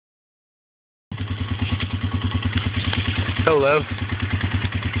Hello.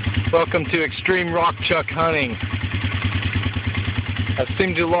 Welcome to extreme rockchuck hunting. I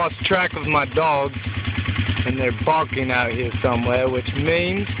seem to have lost track of my dogs, and they're barking out here somewhere, which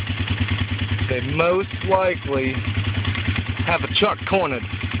means they most likely have a chuck cornered.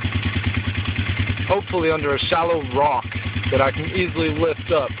 Hopefully under a shallow rock that I can easily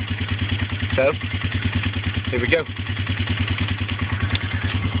lift up. So, here we go.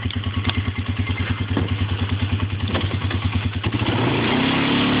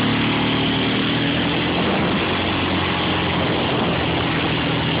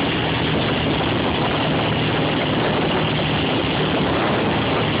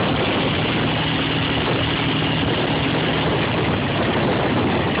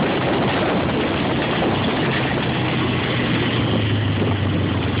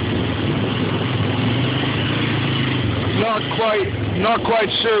 Not quite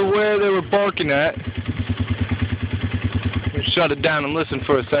sure where they were barking at. Let's shut it down and listen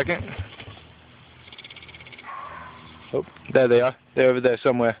for a second. Oh, there they are. They're over there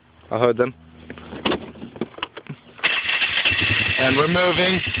somewhere. I heard them. And we're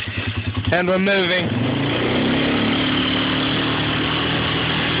moving. And we're moving.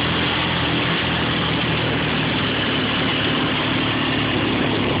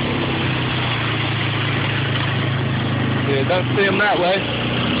 Yeah, don't see them that way.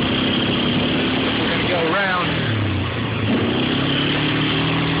 We're going to go around.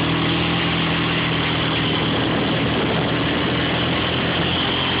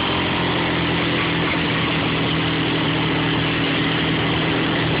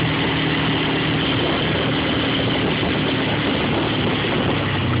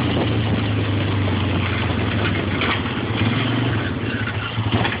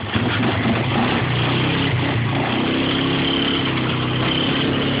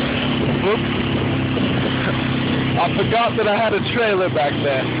 I forgot that I had a trailer back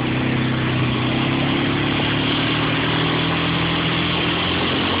there.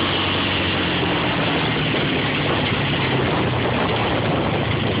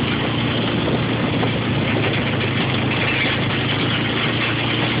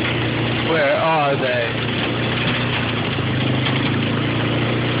 Where are they?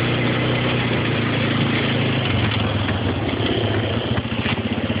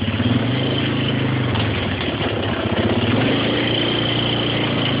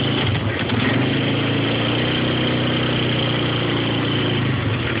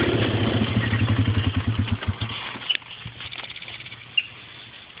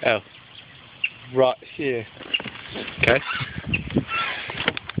 Oh, right here. Okay.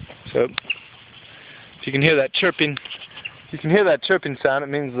 So, if you can hear that chirping, sound, it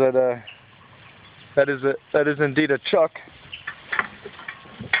means that that is indeed a chuck,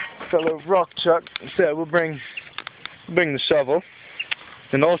 fellow rock chuck. So we'll bring the shovel,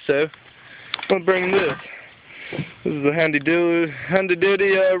 and also we'll bring this. This is a handy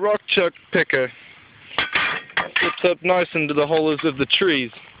duty rock chuck picker. Slips up nice into the hollows of the trees.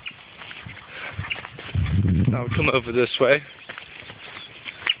 Now we'll come over this way.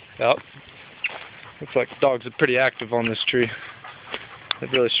 Yep. Looks like the dogs are pretty active on this tree.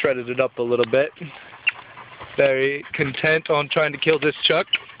 They've really shredded it up a little bit. Very content on trying to kill this chuck.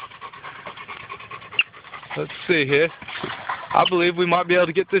 Let's see here. I believe we might be able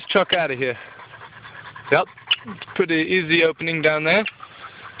to get this chuck out of here. Yep. Pretty easy opening down there.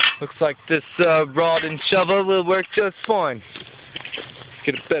 Looks like this rod and shovel will work just fine.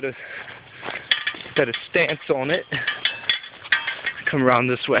 Get a better stance on it. Come around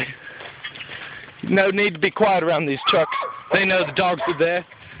this way. No need to be quiet around these trucks. They know the dogs are there.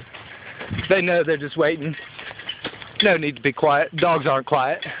 They know they're just waiting. No need to be quiet. Dogs aren't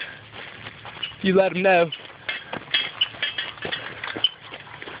quiet. You let them know.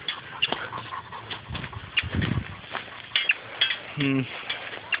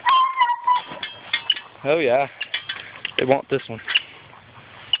 Oh yeah, they want this one.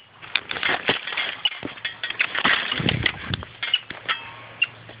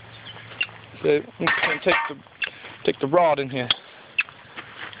 So I'm going to take the rod in here.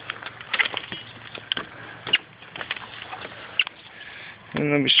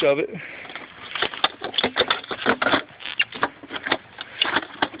 And then we shove it.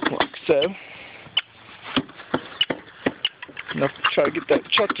 Like so. Enough to try to get that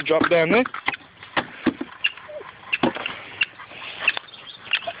chuck to drop down there.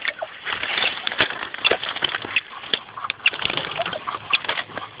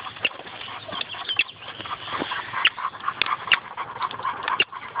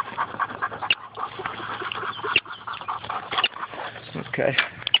 Okay.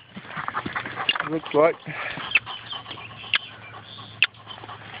 Looks like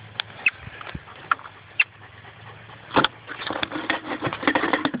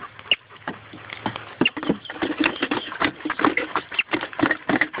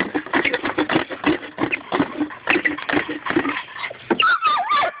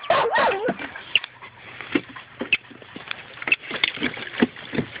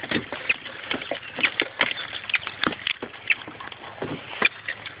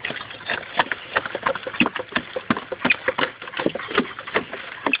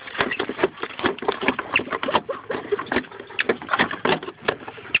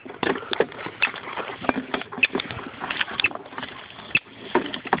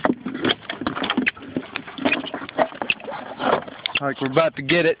like we're about to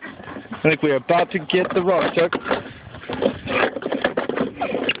get it. I think we're about to get the rockchuck.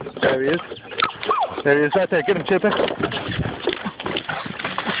 There he is. There he is right there. Get him, Chipper.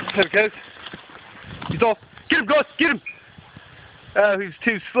 There he goes. He's off. Get him, guys. Get him. Oh, he's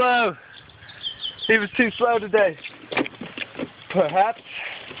too slow. He was too slow today. Perhaps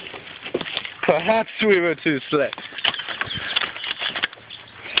we were too slow.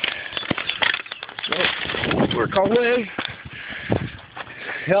 Let's work our way.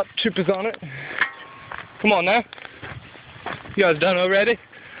 Yep, Chipper's on it. Come on now. You guys done already?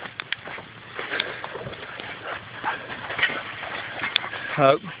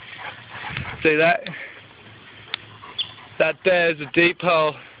 Oh, see that? That there is a deep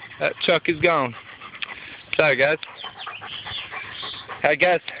hole. That chuck is gone. Sorry, guys. Hey,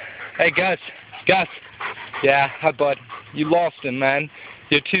 Gus. Hey, Gus. Gus. Yeah, hi, bud. You lost him, man.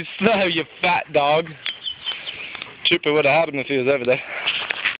 You're too slow, you fat dog. Chipper would have happened if he was over there.